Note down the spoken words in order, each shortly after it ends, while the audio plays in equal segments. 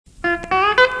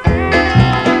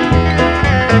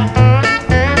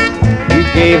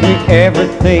gave me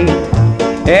everything,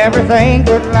 everything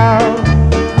but love,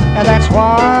 and that's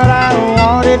what I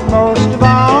wanted most of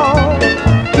all.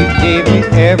 You gave me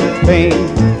everything,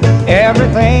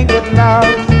 everything but love,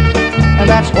 and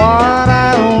that's what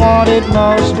I wanted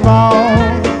most of all.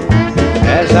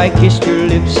 As I kissed your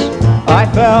lips, I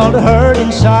felt a hurt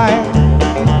inside,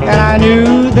 and I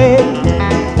knew then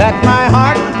that my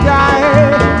heart would die.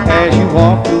 As you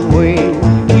walked away,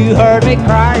 you heard me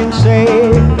cry and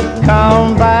say,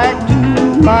 come back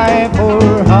to my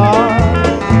poor heart.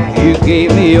 You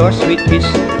gave me your sweet kiss,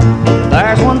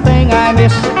 there's one thing I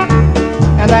miss,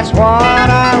 and that's what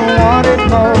I wanted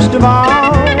most of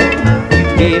all. You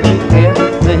gave me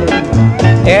everything,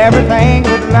 everything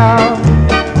but love,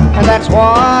 and that's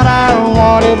what I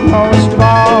wanted most of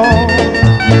all.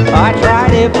 I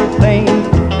tried everything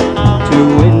to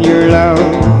win your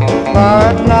love,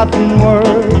 but nothing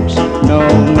works no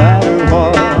matter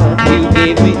what. You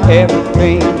gave me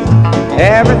everything,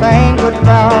 everything but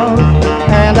love,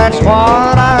 and that's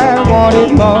what I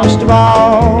wanted most of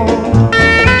all.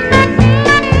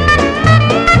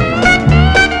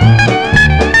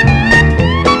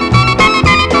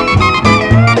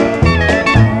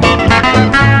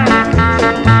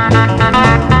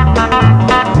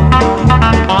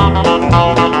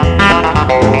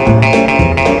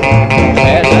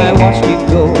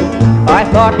 I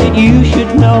thought that you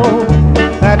should know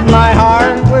that my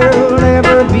heart will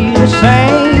never be the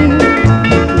same.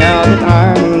 Now that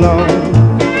I'm alone,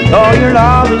 though your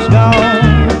love is gone,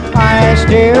 I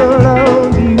still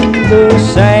love you the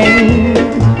same.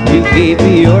 You gave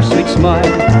me your sweet smile,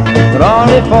 but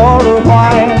only for a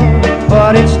while,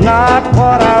 but it's not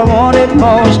what I wanted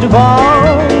most of all.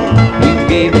 You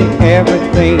gave me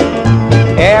everything,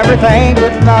 everything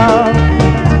but love,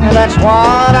 and that's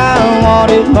what I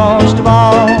wanted most of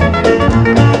all.